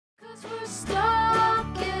We're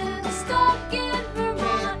stuck in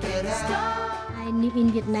Vermont. I live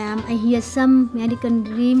in Vietnam. I hear some American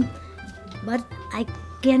dream, but I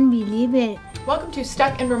can't believe it. Welcome to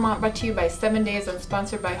Stuck in Vermont, brought to you by 7 Days and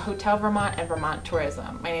sponsored by Hotel Vermont and Vermont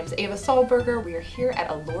Tourism. My name is Ava Solberger. We are here at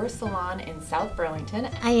Allure Salon in South Burlington.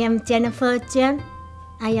 I am Jennifer Chen.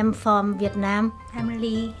 I am from Vietnam. I'm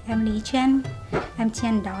Lee Chen. I'm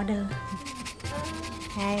Chen's daughter.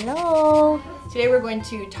 Hello. Today we're going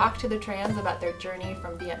to talk to the Trans about their journey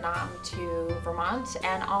from Vietnam to Vermont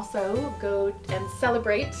and also go and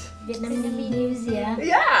celebrate Vietnamese New Year.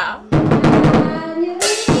 Yeah!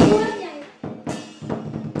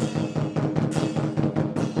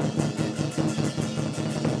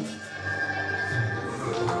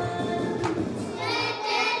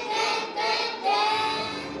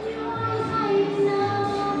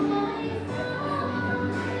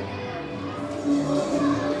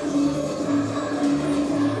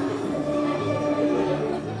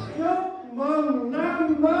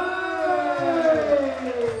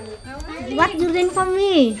 What you doing for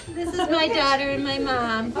me? This is my daughter and my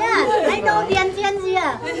mom. Yes, I know Dian Tian's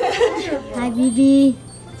here. Hi, Bibi.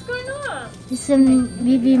 What's going on? Listen,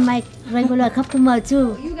 Bibi, my regular customer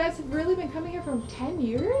too. You guys have really been coming here for 10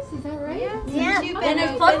 years? Is that right? Yeah, you've when been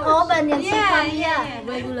I first opened and Yeah.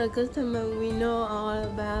 Regular customer we know all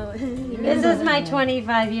about. This is my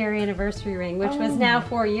 25-year anniversary ring, which was now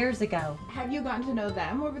 4 years ago. Have you gotten to know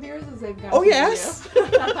them over the years as they've gotten Oh, to know yes.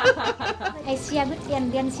 I share with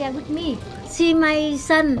Dian share with me. See my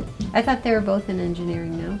son. I thought they were both in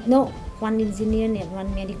engineering now. No, one engineer and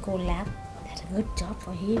one medical lab. That's a good job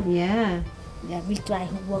for him. Yeah. Yeah, we try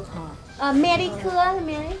to work hard. Manicure,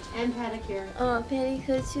 Mary. And pedicure. Oh,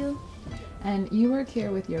 pedicure too. And you work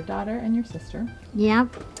here with your daughter and your sister.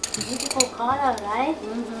 Yep. Beautiful color, right?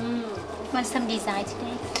 Want some design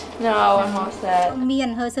today? No, I'm all set. Me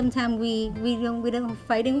and her sometimes we don't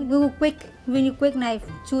fighting. We go quick. When you quick like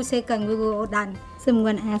 2 seconds we go done.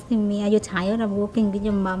 Someone asking me, are you tired of working with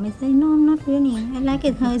your mom? I say, no, I'm not really. I like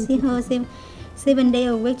it. Her, see her 7 days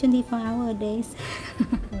a week, 24 hours a day.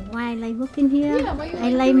 Why I like working here? Yeah, why you I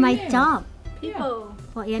like like doing my it? job. People.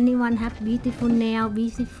 For anyone have beautiful nail,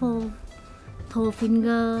 beautiful toe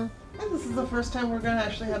finger. This is the first time we're going to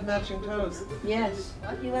actually have matching toes. Yes.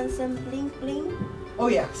 You want some bling bling? Oh,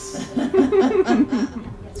 yes.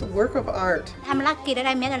 It's a work of art. I'm lucky that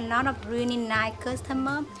I met a lot of really nice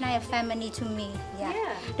customers, like a family to me. Yeah.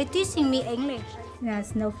 They're teaching me English. There's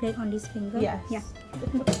snowflake on this finger. Yes. Yeah.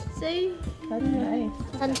 See? That's nice.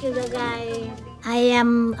 Thank you, guys. I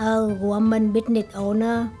am a woman business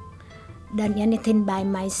owner. Done anything by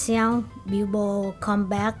myself. People come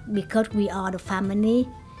back because we are the family.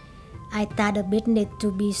 I start a business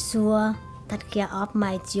to be sure take care of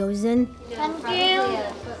my children. Thank you.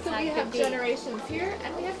 So we have generations here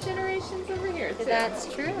and we have generations over here too. That's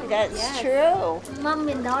true. That's true. Mom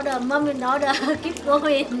and daughter, keep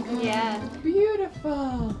going. Yeah.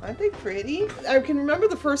 Beautiful. Aren't they pretty? I can remember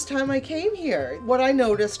the first time I came here. What I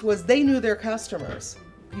noticed was they knew their customers.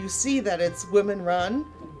 You see that it's women run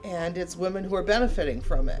and it's women who are benefiting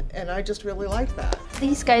from it. And I just really like that.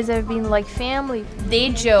 These guys have been like family. They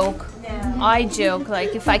joke, I joke.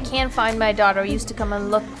 Like if I can't find my daughter, I used to come and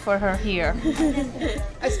look for her here.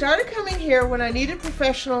 I started coming here when I needed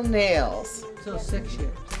professional nails. So 6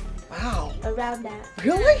 years. Wow. Around that.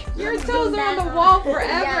 Really? Your toes are on the wall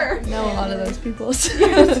forever. Know a lot of those people.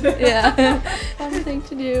 Yeah. Fun thing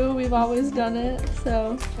to do. We've always done it.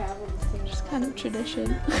 So just kind of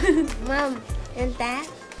tradition. Mom and Dad?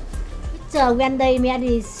 So when they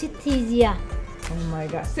married 60 years. Oh my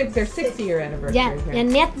gosh. Their 60-year anniversary Yeah, here. and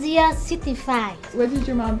next year 65. What did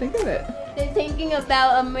your mom think of it? They're thinking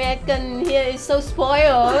about American here is so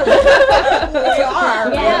spoiled. They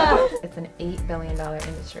are. Yeah. It's an $8 billion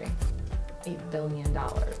industry. $8 billion.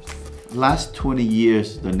 Last 20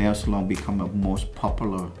 years, the nail salon become the most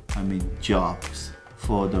popular, jobs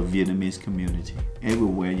for the Vietnamese community.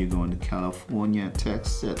 Everywhere you go into California,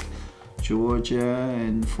 Texas, Georgia,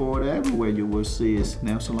 and Florida, everywhere you will see is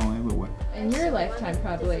nail salon everywhere. In your lifetime,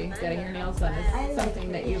 probably getting your nails done is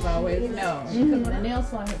something that you've always known. Because the nail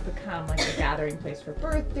salon has become like a gathering place for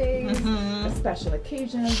birthdays, a special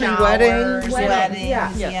occasions, Weddings.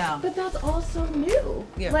 Yeah. But that's also new.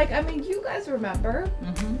 Yeah. Like, you guys remember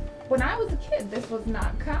when I was a kid, this was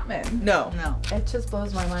not common. No. It just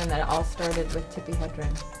blows my mind that it all started with Tippy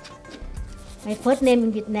Hedren. My first name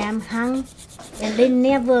in Vietnam, Hang, and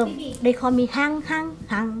they call me Hang.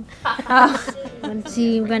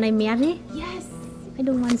 When I marry, yes, I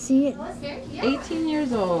don't want to see it. 18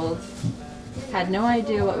 years old, had no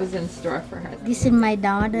idea what was in store for her. This is my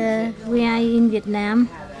daughter. We are in Vietnam.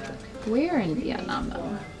 Where in Vietnam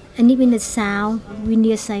though? I live in the south, we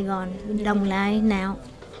near Saigon, Dong Lai now.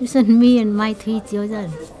 This is me and my 3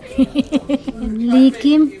 children. Lee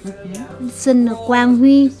Kim, Sun Quang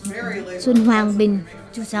Huy, Sun Hoàng Bình.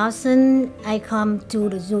 2000, I come to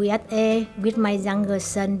the USA with my younger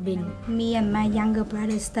son Bình. Me and my younger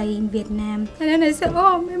brother stay in Vietnam. And then I said,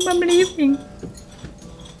 oh, I'm leaving.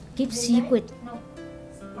 Keep secret.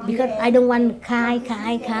 Because I don't want to cry.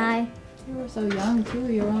 You were so young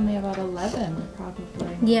too. You were only about 11,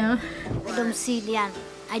 probably. Yeah. I don't see them.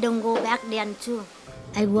 I don't go back then too.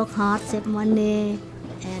 I work hard, save money,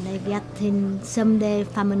 and I get in someday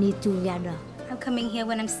family together. I'm coming here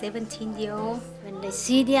when I'm 17 years old. When they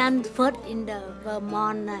see them first in the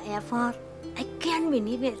Vermont airport, I can't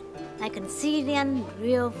believe it. I can see them,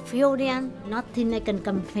 real feel them. Nothing I can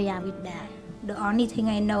compare with that. The only thing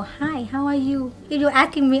I know, hi, how are you? If you're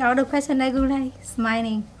asking me all the questions, I go like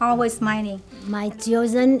smiling, always smiling. My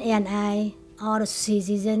children and I, all the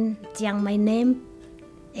citizens, Chiang my name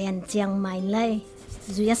and Chiang Mai Lei,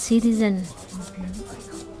 US citizen.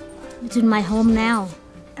 It's in my home now.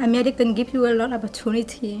 American give you a lot of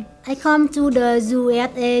opportunity. I come to the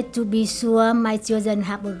USA to be sure my children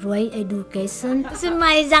have a great education. This is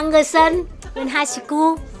my younger son in high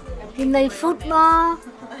school. He play football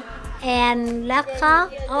and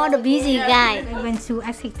laptop, all the busy guy. I went to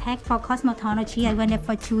architect for cosmetology. I went there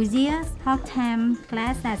for 2 years. Part-time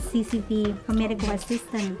class at CCV for medical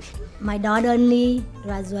assistant. My daughter Lee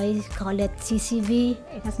graduated college CCV.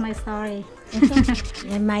 That's my story.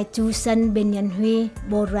 And my 2 sons Bình and Huy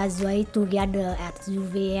both graduate together at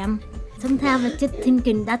UVM. Sometimes I just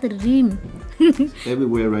thinking that's a dream.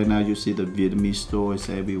 Everywhere right now you see the Vietnamese stores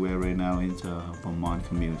everywhere right now in the Vermont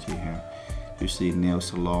community here. You see nail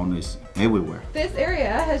salon is everywhere. This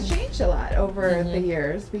area has changed a lot over the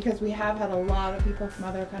years because we have had a lot of people from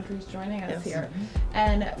other countries joining us here.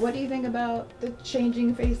 And what do you think about the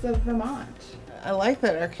changing face of Vermont? I like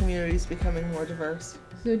that our community is becoming more diverse.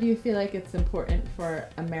 So do you feel like it's important for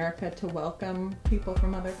America to welcome people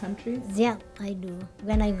from other countries? Yeah, I do.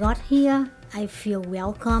 When I got here, I feel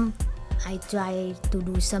welcome. I try to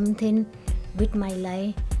do something with my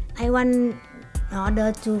life. I want in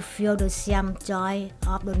order to feel the same joy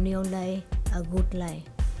of the new life, a good life.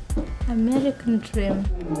 American dream.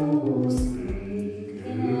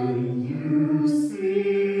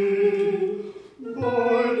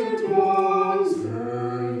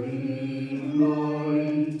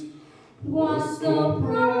 Was the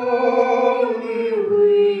proudly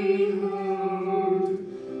we heard.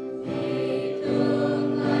 They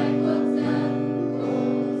look like what's that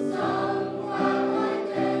old song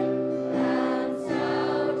Vermont and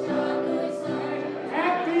South Burlington.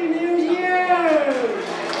 Happy New Year!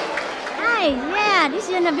 Hi, yeah, this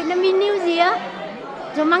is the Vietnamese New Year,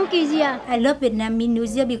 the monkey year. I love Vietnamese New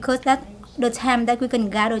Year because that's the time that we can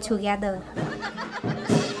gather together.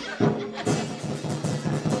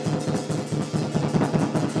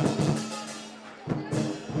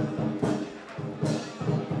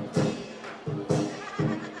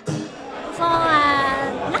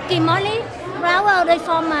 Molly, flower they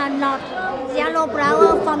from north, yellow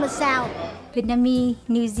flower from the south. Vietnamese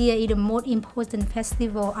New Year is the most important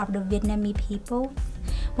festival of the Vietnamese people.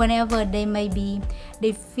 Whenever they may be,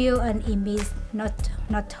 they feel an image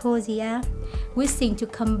nostalgia, wishing to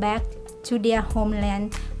come back to their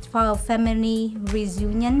homeland for a family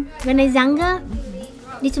reunion. When I was younger,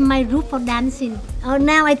 this is my group for dancing. Oh,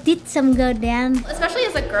 now I teach some girl dance. Especially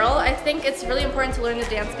as a girl, I think it's really important to learn to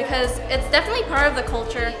dance because it's definitely part of the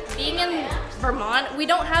culture. Being in Vermont, we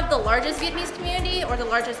don't have the largest Vietnamese community or the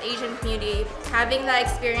largest Asian community. Having that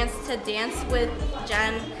experience to dance with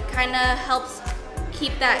Jen kind of helps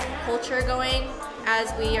keep that culture going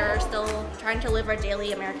as we are still trying to live our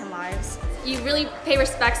daily American lives. You really pay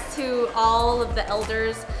respects to all of the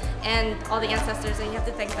elders and all the ancestors, and you have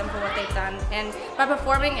to thank them for what they've done. And by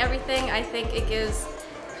performing everything, I think it gives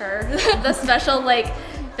her the special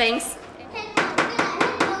thanks.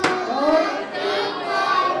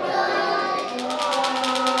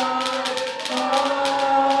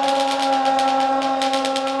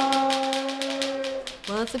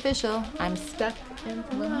 Well, it's official. I'm stuck in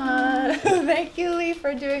Vermont. Thank you, Lee,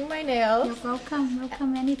 for doing my nails. You're welcome.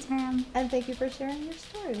 Welcome anytime. And thank you for sharing your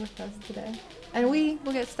story with us today. And we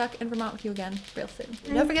will get stuck in Vermont with you again real soon.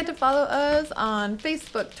 And don't forget to follow us on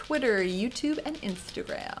Facebook, Twitter, YouTube, and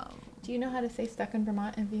Instagram. Do you know how to say stuck in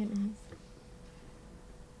Vermont in Vietnamese?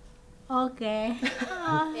 Okay.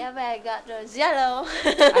 Yeah, but I got the yellow.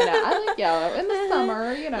 I know, I like yellow in the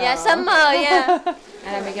summer, you know. Yeah, summer, yeah.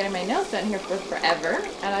 And I've been getting my nails done here for forever.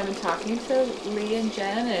 And I've been talking to Lee and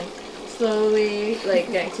Jen and slowly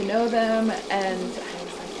getting to know them. And I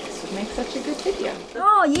was like, it's would make such a good video.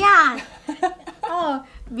 Oh, yeah. Oh,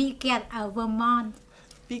 we get a Vermont.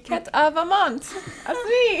 Be cat of Vermont. That's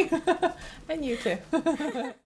me. And you too.